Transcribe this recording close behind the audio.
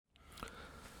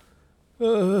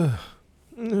Uh,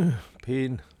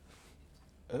 pain.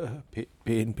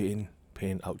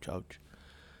 Pain. Ouch, ouch.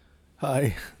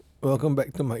 Hi, welcome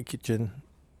back to my kitchen.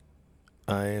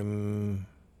 I am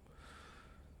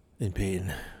in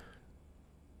pain.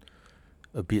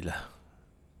 A bit lah.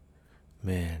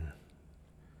 Man,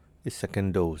 this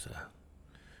second dose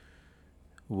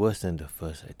worse than the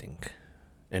first, I think.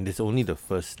 And it's only the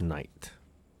first night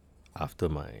after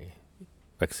my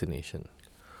vaccination.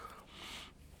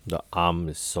 The arm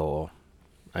is sore.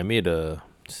 I made a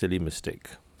silly mistake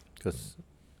because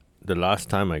the last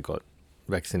time I got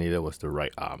vaccinated was the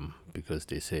right arm, because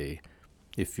they say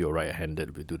if you're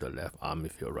right-handed, we do the left arm.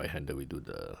 If you're right-handed, we do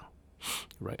the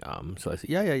right arm. So I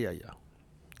said, yeah.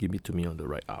 Give it to me on the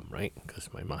right arm, right?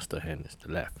 Because my master hand is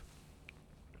the left.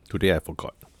 Today I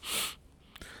forgot.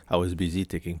 I was busy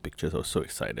taking pictures. I was so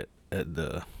excited at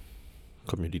the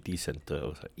community center. I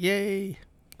was like, yay!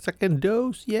 Second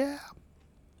dose, yeah!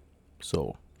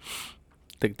 So,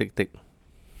 take.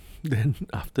 Then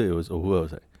after it was over, I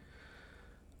was like,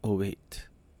 oh wait,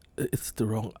 it's the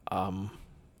wrong arm.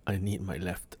 I need my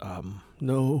left arm.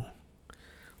 No.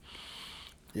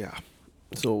 Yeah.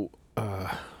 So,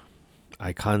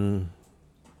 I can't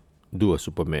do a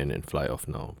Superman and fly off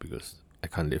now because I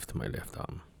can't lift my left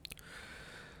arm.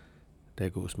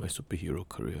 There goes my superhero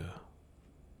career.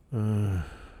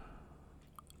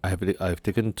 I've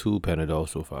taken 2 Panadol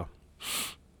so far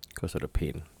because of the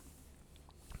pain,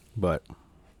 but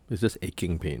it's just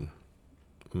aching pain.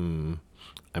 I'm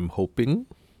hoping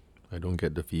I don't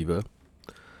get the fever.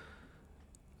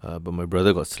 But my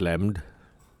brother got slammed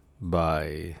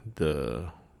by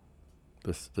the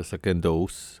second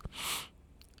dose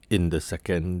in the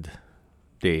second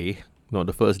day, not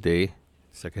the first day,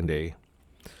 second day.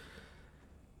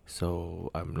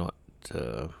 So I'm not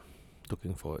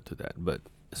looking forward to that. But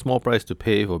small price to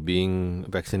pay for being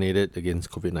vaccinated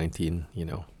against COVID-19, you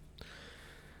know.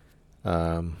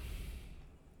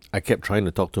 I kept trying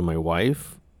to talk to my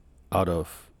wife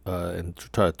and to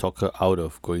try to talk her out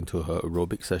of going to her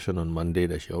aerobic session on Monday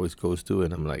that she always goes to,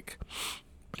 and I'm like,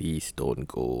 please don't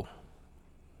go,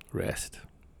 rest.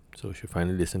 So she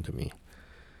finally listened to me.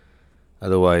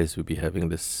 Otherwise, we'll be having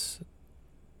this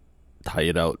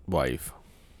tired out wife.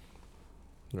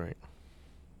 Right.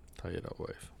 Tired out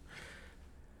wife.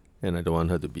 And I don't want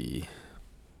her to be,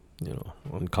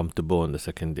 uncomfortable on the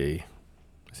second day.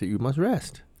 I said, you must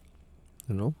rest.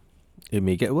 It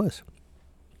may get worse.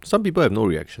 Some people have no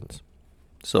reactions.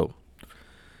 So,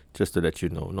 just to let you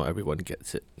know, not everyone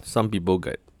gets it. Some people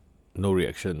get no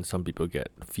reaction. Some people get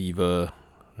fever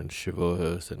and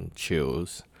shivers and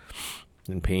chills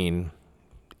and pain,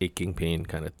 aching pain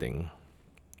kind of thing.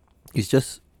 It's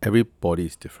just every body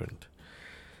is different.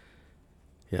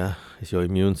 Yeah, it's your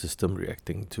immune system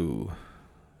reacting to,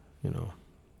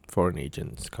 foreign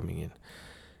agents coming in.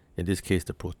 In this case,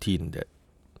 the protein that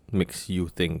makes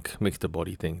the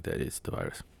body think that it's the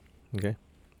virus. Okay,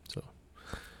 so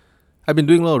I've been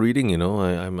doing a lot of reading.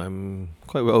 I'm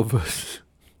quite well versed.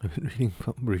 I've been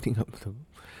reading up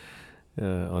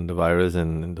on the virus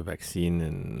and the vaccine,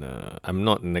 and I'm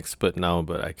not an expert now,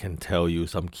 but I can tell you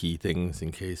some key things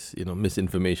in case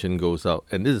misinformation goes out.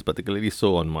 And this is particularly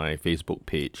so on my Facebook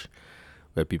page,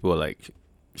 where people are like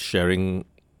sharing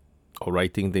or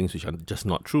writing things which are just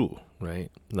not true,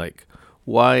 right? Like,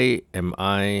 why am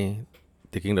I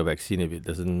taking the vaccine if it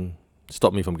doesn't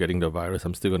stop me from getting the virus?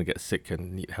 I'm still going to get sick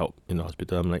and need help in the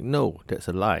hospital. I'm like, no, that's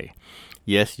a lie.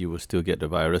 Yes, you will still get the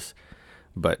virus,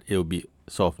 but it'll be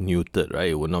sort of neutered,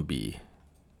 right? It will not be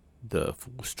the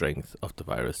full strength of the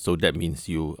virus. So that means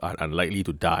you are unlikely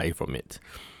to die from it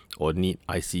or need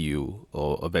ICU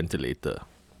or a ventilator.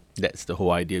 That's the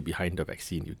whole idea behind the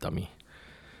vaccine, you dummy.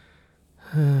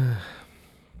 And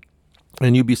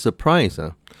you'll be surprised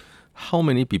how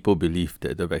many people believe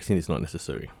that the vaccine is not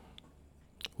necessary.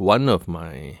 One of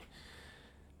my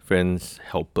friend's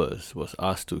helpers was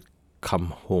asked to come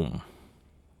home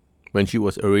when she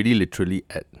was already literally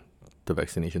at the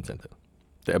vaccination center.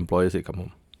 The employer said, come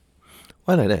home.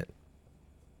 Why like that?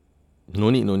 No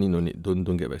need.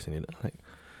 Don't get vaccinated. Like,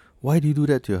 why do you do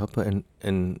that to your helper?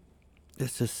 And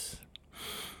it's just,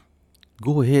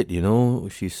 go ahead,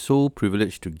 She's so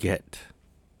privileged to get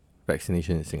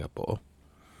vaccination in Singapore,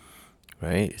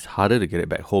 right? It's harder to get it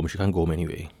back home. She can't go home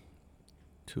anyway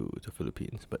to the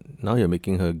Philippines. But now you're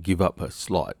making her give up her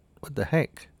slot. What the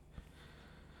heck?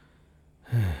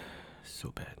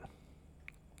 So bad.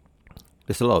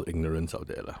 There's a lot of ignorance out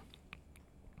there,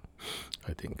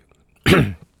 I think.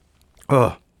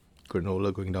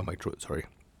 Granola going down my throat, sorry.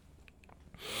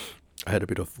 I had a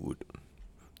bit of food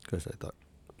because I thought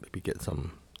maybe get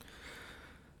some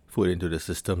food into the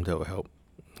system that will help,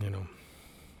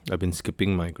 I've been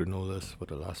skipping my granolas for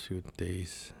the last few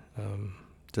days,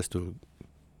 just to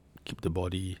keep the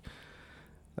body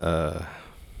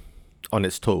on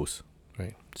its toes,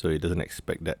 right? So it doesn't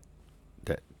expect that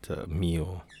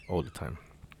meal all the time.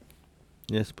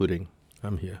 Yes, pudding,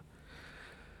 I'm here.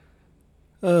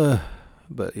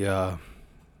 But yeah,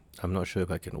 I'm not sure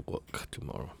if I can work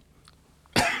tomorrow.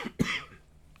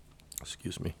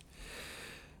 Excuse me.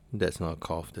 That's not a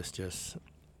cough. That's just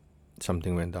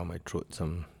something went down my throat.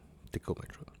 Some tickled my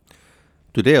throat.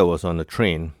 Today I was on a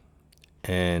train,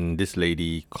 and this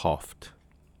lady coughed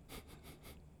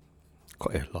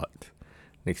quite a lot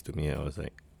next to me. I was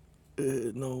like,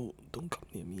 no, don't come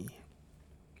near me.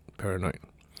 Paranoid.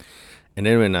 And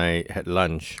then when I had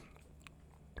lunch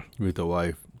with the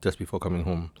wife just before coming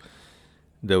home,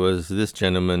 there was this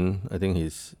gentleman. I think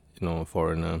he's a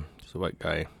foreigner. He's a white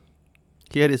guy.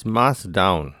 He had his mask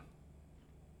down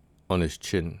on his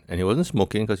chin, and he wasn't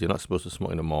smoking because you're not supposed to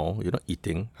smoke in the mall. You're not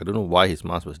eating. I don't know why his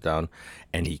mask was down,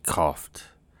 and he coughed.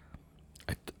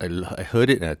 I heard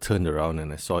it, and I turned around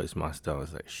and I saw his mask down. I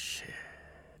was like, shit.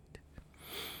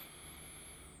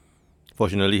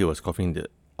 Fortunately, he was coughing the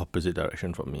opposite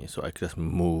direction from me, so I just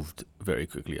moved very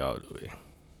quickly out of the way.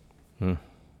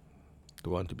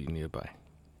 Don't want to be nearby.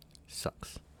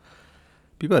 Sucks.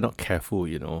 People are not careful,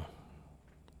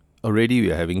 Already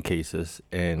we are having cases,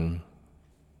 and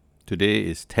today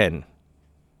is 10.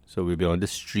 So we've been on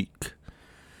this streak.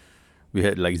 We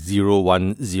had like 0,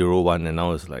 1, 0, 1, and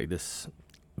now it's like this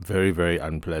very, very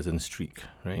unpleasant streak,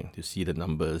 right? You see the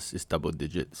numbers, it's double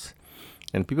digits.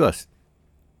 And people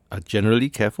are generally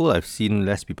careful. I've seen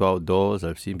less people outdoors.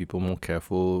 I've seen people more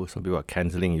careful. Some people are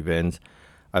cancelling events.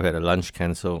 I've had a lunch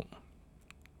cancelled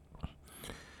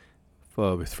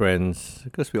with friends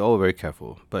because we're all very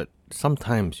careful. But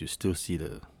sometimes you still see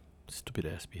the stupid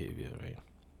ass behavior, right?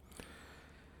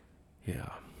 Yeah,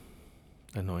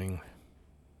 annoying.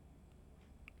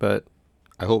 But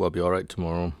I hope I'll be alright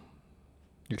tomorrow.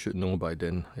 You should know by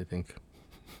then, I think,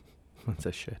 once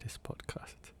I share this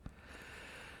podcast.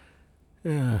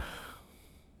 Yeah.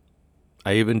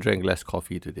 I even drank less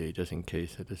coffee today, just in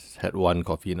case. I just had 1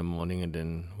 coffee in the morning and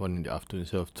then 1 in the afternoon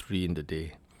instead of 3 in the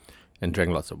day. And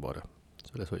drank lots of water.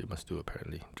 So that's what you must do,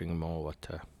 apparently. Drink more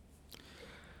water.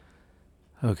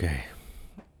 Okay.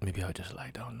 Maybe I'll just lie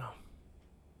down now.